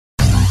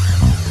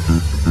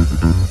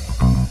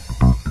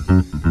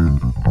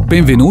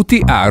Benvenuti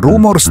a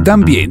Rumors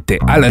d'ambiente,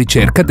 alla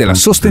ricerca della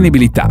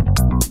sostenibilità.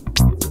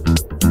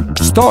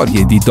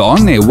 Storie di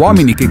donne e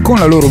uomini che con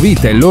la loro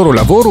vita e il loro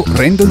lavoro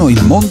rendono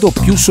il mondo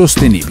più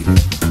sostenibile.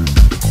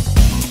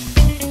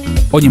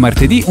 Ogni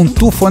martedì un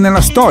tuffo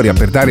nella storia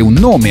per dare un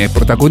nome ai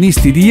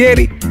protagonisti di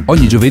ieri,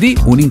 ogni giovedì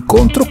un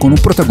incontro con un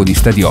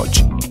protagonista di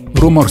oggi.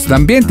 Rumors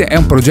d'ambiente è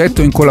un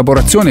progetto in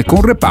collaborazione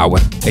con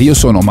Repower e io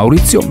sono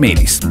Maurizio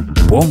Melis.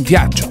 Buon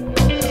viaggio!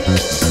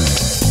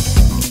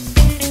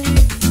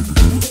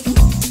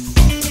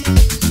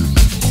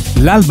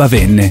 L'alba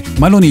venne,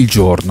 ma non il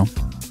giorno.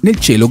 Nel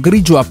cielo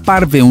grigio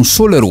apparve un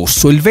sole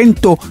rosso, il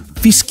vento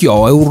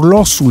fischiò e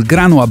urlò sul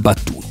grano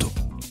abbattuto.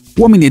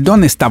 Uomini e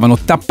donne stavano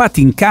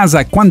tappati in casa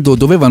e quando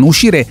dovevano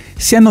uscire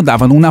si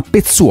annodavano una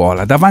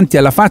pezzuola davanti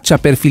alla faccia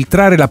per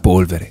filtrare la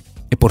polvere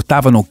e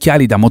portavano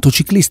occhiali da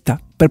motociclista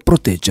per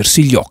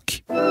proteggersi gli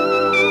occhi.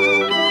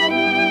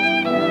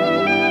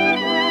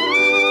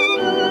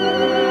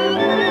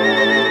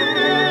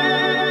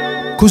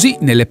 Così,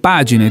 nelle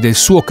pagine del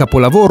suo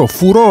capolavoro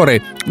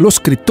Furore, lo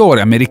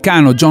scrittore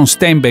americano John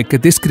Steinbeck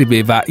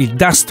descriveva il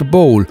Dust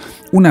Bowl,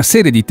 una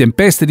serie di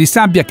tempeste di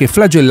sabbia che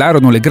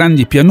flagellarono le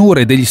Grandi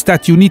Pianure degli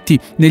Stati Uniti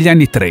negli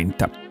anni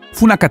 30.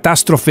 Fu una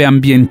catastrofe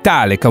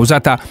ambientale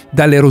causata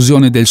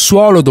dall'erosione del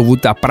suolo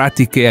dovuta a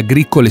pratiche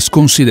agricole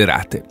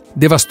sconsiderate.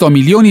 Devastò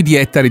milioni di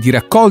ettari di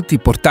raccolti,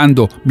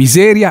 portando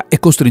miseria e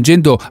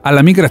costringendo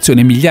alla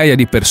migrazione migliaia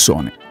di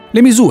persone.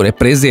 Le misure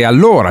prese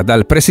allora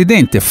dal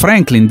presidente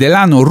Franklin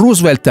Delano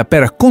Roosevelt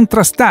per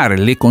contrastare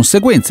le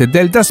conseguenze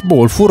del Dust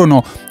Bowl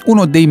furono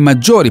uno dei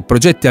maggiori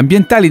progetti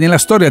ambientali nella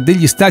storia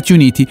degli Stati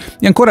Uniti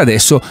e ancora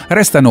adesso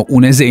restano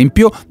un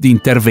esempio di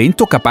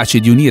intervento capace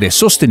di unire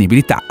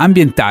sostenibilità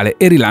ambientale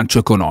e rilancio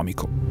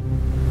economico.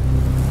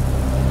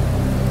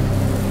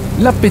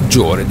 La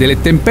peggiore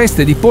delle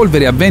tempeste di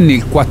polvere avvenne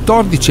il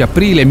 14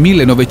 aprile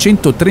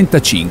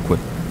 1935.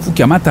 Fu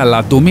chiamata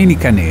la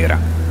Domenica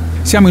Nera.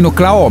 Siamo in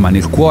Oklahoma,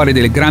 nel cuore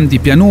delle Grandi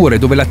Pianure,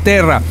 dove la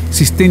terra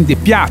si stende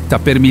piatta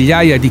per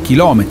migliaia di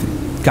chilometri,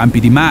 campi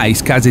di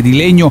mais, case di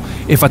legno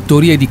e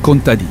fattorie di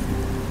contadini.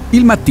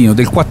 Il mattino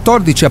del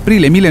 14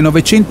 aprile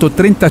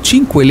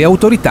 1935 le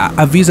autorità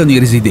avvisano i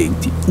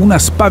residenti: una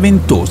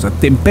spaventosa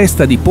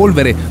tempesta di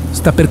polvere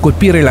sta per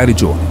colpire la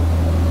regione.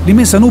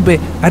 L'immensa nube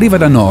arriva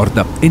da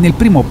nord e nel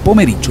primo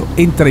pomeriggio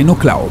entra in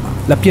Oklahoma.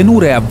 La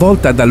pianura è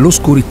avvolta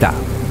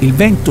dall'oscurità. Il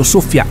vento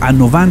soffia a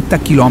 90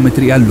 km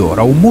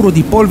all'ora, un muro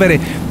di polvere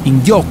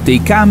inghiotte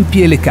i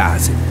campi e le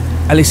case.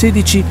 Alle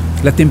 16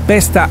 la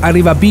tempesta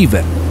arriva a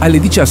Beaver, alle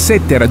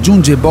 17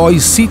 raggiunge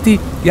Boise City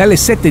e alle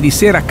 7 di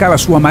sera cala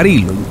su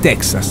Amarillo, in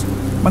Texas.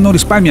 Ma non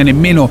risparmia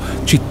nemmeno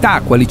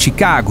città quali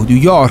Chicago, New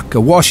York,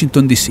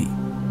 Washington DC.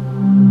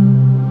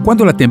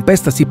 Quando la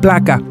tempesta si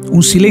placa,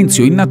 un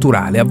silenzio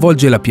innaturale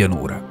avvolge la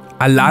pianura.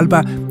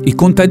 All'alba i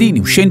contadini,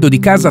 uscendo di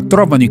casa,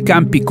 trovano i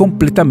campi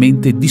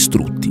completamente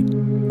distrutti.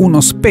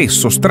 Uno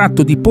spesso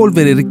strato di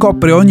polvere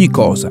ricopre ogni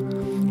cosa.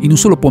 In un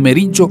solo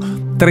pomeriggio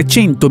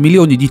 300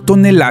 milioni di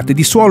tonnellate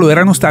di suolo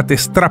erano state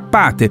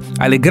strappate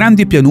alle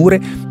Grandi Pianure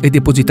e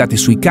depositate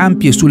sui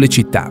campi e sulle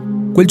città.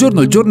 Quel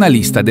giorno il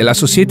giornalista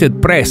dell'Associated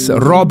Press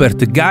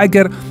Robert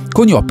Geiger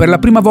coniò per la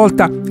prima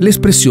volta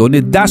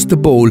l'espressione Dust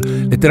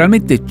Bowl,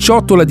 letteralmente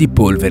ciotola di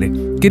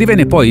polvere, che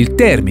divenne poi il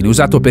termine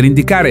usato per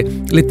indicare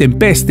le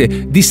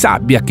tempeste di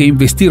sabbia che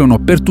investirono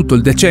per tutto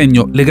il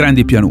decennio le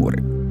Grandi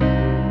Pianure.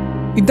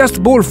 Il Dust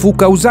Bowl fu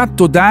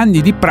causato da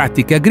anni di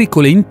pratiche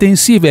agricole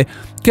intensive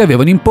che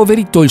avevano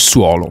impoverito il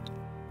suolo.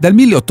 Dal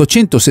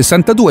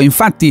 1862,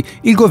 infatti,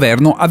 il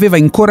governo aveva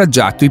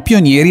incoraggiato i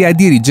pionieri a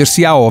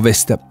dirigersi a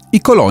ovest.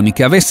 I coloni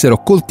che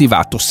avessero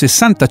coltivato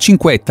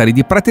 65 ettari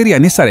di prateria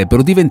ne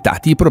sarebbero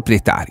diventati i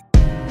proprietari.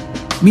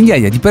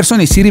 Migliaia di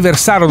persone si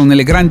riversarono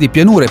nelle Grandi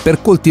Pianure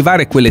per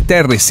coltivare quelle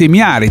terre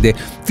semiaride,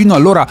 fino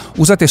allora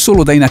usate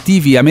solo dai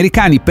nativi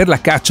americani per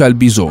la caccia al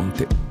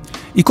bisonte.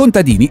 I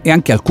contadini e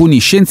anche alcuni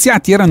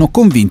scienziati erano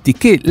convinti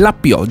che la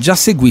pioggia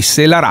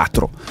seguisse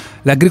l'aratro.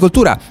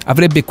 L'agricoltura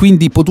avrebbe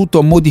quindi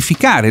potuto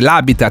modificare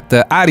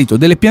l'habitat arido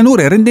delle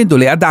pianure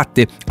rendendole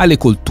adatte alle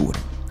colture.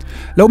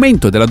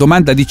 L'aumento della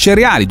domanda di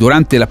cereali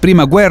durante la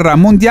Prima Guerra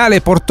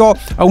Mondiale portò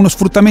a uno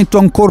sfruttamento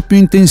ancora più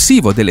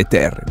intensivo delle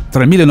terre.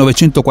 Tra il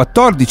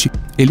 1914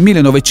 e il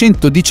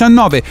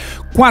 1919,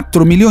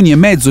 4 milioni e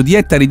mezzo di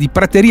ettari di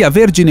prateria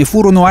vergine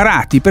furono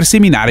arati per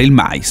seminare il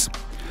mais.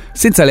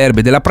 Senza le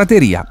erbe della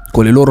prateria,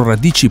 con le loro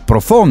radici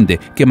profonde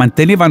che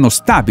mantenevano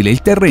stabile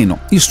il terreno,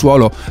 il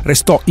suolo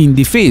restò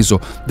indifeso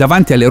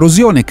davanti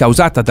all'erosione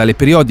causata dalle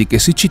periodiche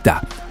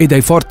siccità e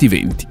dai forti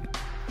venti.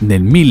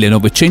 Nel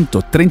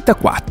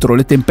 1934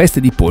 le tempeste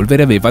di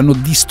polvere avevano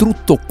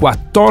distrutto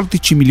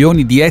 14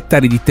 milioni di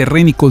ettari di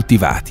terreni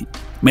coltivati.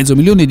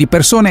 500.000 di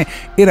persone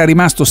era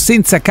rimasto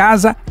senza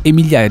casa e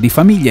migliaia di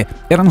famiglie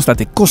erano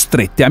state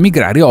costrette a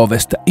migrare a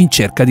ovest in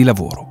cerca di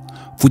lavoro.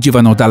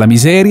 Fuggivano dalla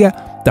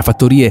miseria, da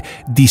fattorie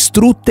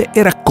distrutte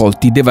e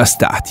raccolti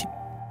devastati.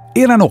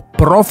 Erano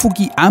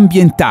profughi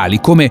ambientali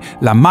come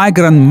la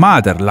Migrant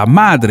Mother, la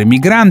madre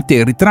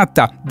migrante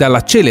ritratta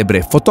dalla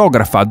celebre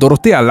fotografa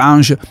Dorothea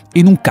Lange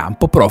in un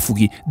campo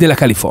profughi della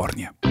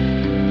California.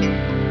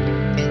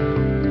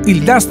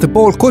 Il Dust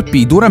Bowl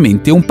colpì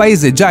duramente un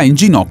paese già in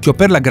ginocchio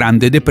per la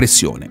Grande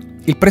Depressione.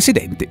 Il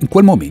presidente in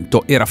quel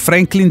momento era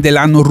Franklin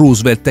Delano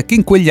Roosevelt, che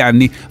in quegli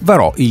anni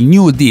varò il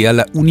New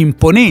Deal, un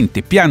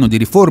imponente piano di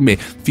riforme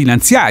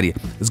finanziarie.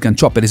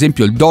 Sganciò per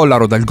esempio il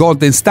dollaro dal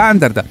Golden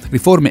Standard,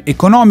 riforme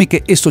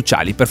economiche e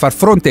sociali per far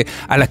fronte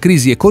alla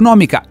crisi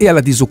economica e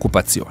alla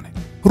disoccupazione.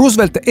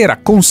 Roosevelt era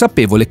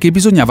consapevole che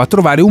bisognava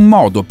trovare un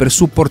modo per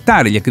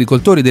supportare gli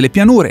agricoltori delle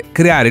pianure,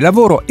 creare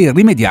lavoro e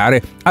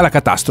rimediare alla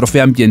catastrofe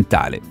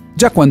ambientale.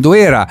 Già quando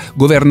era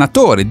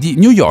governatore di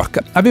New York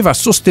aveva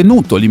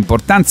sostenuto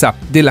l'importanza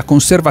della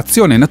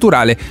conservazione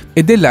naturale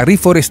e della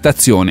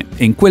riforestazione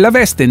e in quella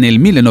veste nel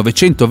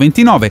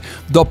 1929,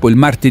 dopo il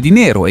Martedì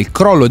Nero e il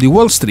crollo di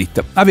Wall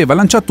Street, aveva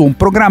lanciato un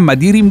programma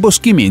di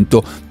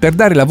rimboschimento per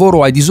dare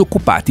lavoro ai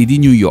disoccupati di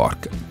New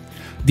York.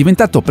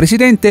 Diventato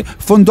presidente,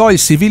 fondò il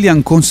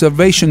Civilian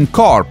Conservation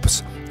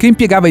Corps, che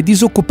impiegava i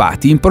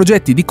disoccupati in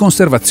progetti di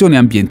conservazione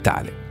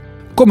ambientale.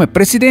 Come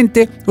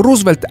presidente,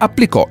 Roosevelt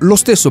applicò lo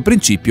stesso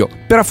principio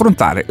per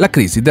affrontare la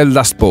crisi del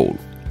Dust Bowl.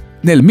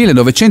 Nel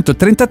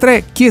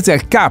 1933 chiese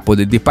al capo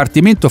del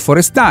Dipartimento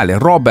Forestale,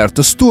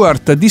 Robert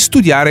Stewart, di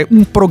studiare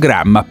un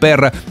programma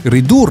per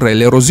ridurre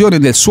l'erosione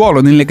del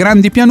suolo nelle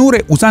Grandi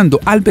Pianure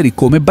usando alberi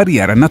come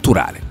barriera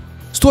naturale.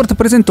 Stewart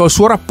presentò il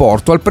suo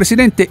rapporto al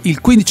presidente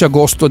il 15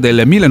 agosto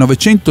del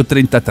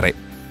 1933.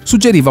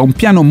 Suggeriva un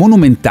piano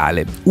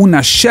monumentale,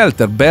 una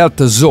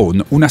Shelterbelt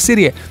Zone, una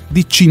serie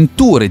di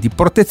cinture di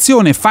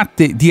protezione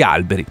fatte di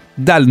alberi,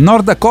 dal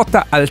Nord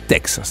Dakota al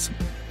Texas.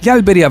 Gli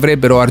alberi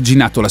avrebbero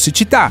arginato la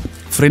siccità,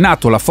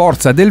 frenato la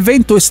forza del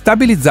vento e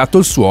stabilizzato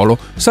il suolo,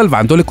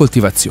 salvando le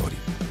coltivazioni.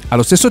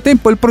 Allo stesso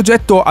tempo il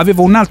progetto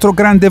aveva un altro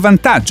grande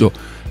vantaggio: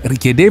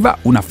 richiedeva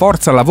una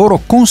forza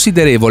lavoro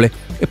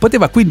considerevole e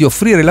poteva quindi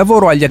offrire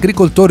lavoro agli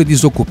agricoltori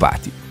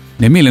disoccupati.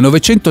 Nel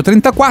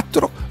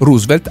 1934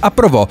 Roosevelt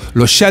approvò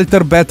lo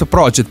Shelterbelt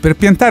Project per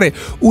piantare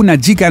una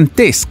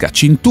gigantesca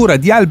cintura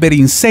di alberi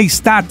in 6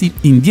 stati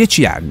in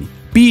 10 anni.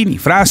 Pini,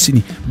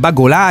 frassini,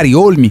 bagolari,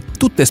 olmi,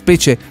 tutte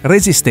specie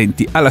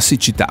resistenti alla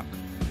siccità.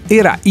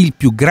 Era il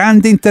più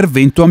grande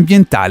intervento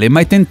ambientale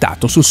mai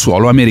tentato sul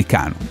suolo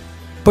americano.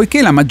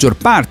 Poiché la maggior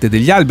parte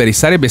degli alberi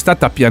sarebbe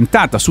stata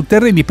piantata su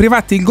terreni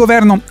privati, il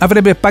governo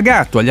avrebbe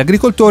pagato agli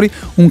agricoltori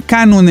un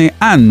canone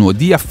annuo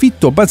di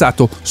affitto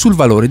basato sul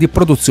valore di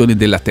produzione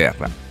della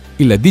terra.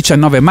 Il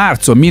 19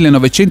 marzo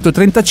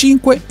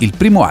 1935 il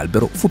primo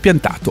albero fu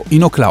piantato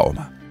in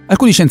Oklahoma.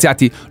 Alcuni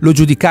scienziati lo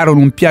giudicarono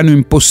un piano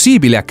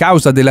impossibile a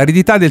causa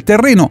dell'aridità del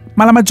terreno,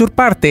 ma la maggior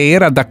parte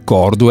era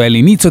d'accordo e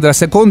all'inizio della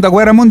Seconda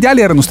Guerra Mondiale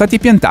erano stati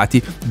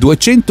piantati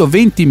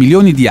 220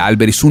 milioni di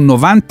alberi su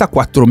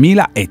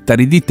 94.000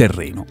 ettari di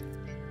terreno.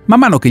 Man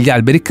mano che gli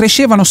alberi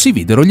crescevano si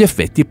videro gli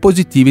effetti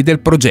positivi del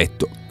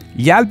progetto.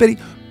 Gli alberi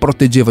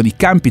proteggevano i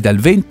campi dal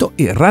vento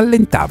e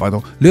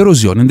rallentavano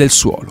l'erosione del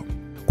suolo.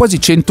 Quasi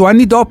 100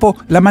 anni dopo,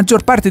 la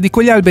maggior parte di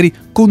quegli alberi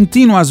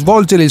continua a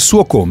svolgere il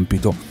suo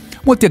compito.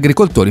 Molti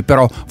agricoltori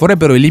però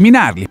vorrebbero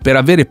eliminarli per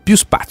avere più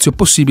spazio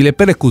possibile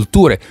per le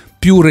colture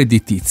più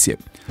redditizie.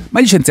 Ma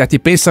gli scienziati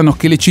pensano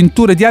che le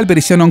cinture di alberi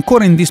siano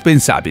ancora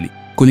indispensabili.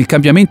 Con il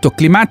cambiamento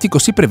climatico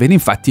si prevede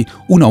infatti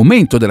un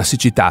aumento della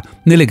siccità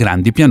nelle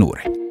Grandi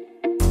Pianure.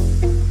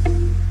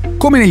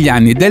 Come negli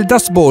anni del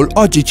Dust Bowl,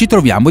 oggi ci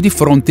troviamo di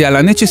fronte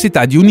alla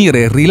necessità di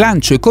unire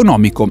rilancio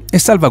economico e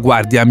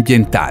salvaguardia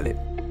ambientale.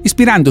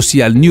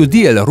 Ispirandosi al New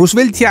Deal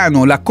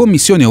rooseveltiano, la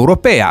Commissione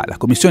europea, la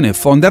Commissione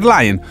von der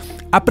Leyen,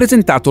 ha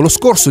presentato lo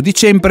scorso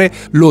dicembre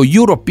lo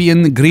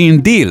European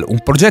Green Deal, un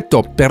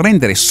progetto per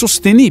rendere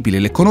sostenibile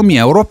l'economia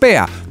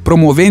europea,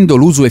 promuovendo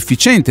l'uso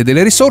efficiente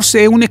delle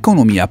risorse e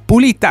un'economia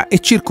pulita e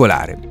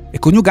circolare, e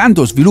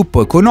coniugando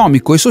sviluppo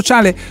economico e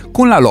sociale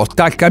con la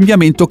lotta al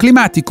cambiamento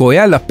climatico e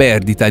alla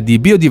perdita di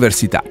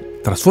biodiversità,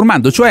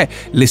 trasformando cioè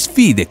le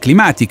sfide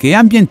climatiche e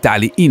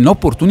ambientali in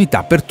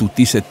opportunità per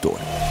tutti i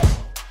settori.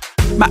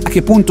 Ma a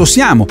che punto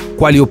siamo?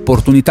 Quali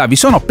opportunità vi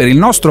sono per il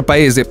nostro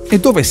paese e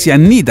dove si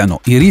annidano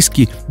i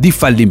rischi di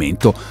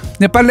fallimento?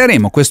 Ne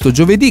parleremo questo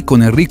giovedì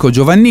con Enrico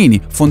Giovannini,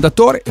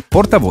 fondatore e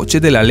portavoce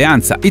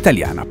dell'Alleanza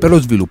Italiana per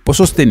lo Sviluppo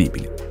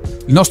Sostenibile.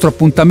 Il nostro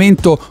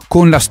appuntamento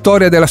con la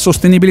storia della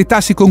sostenibilità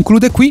si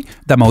conclude qui.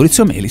 Da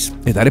Maurizio Melis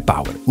e da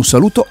Repower. Un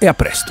saluto e a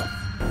presto.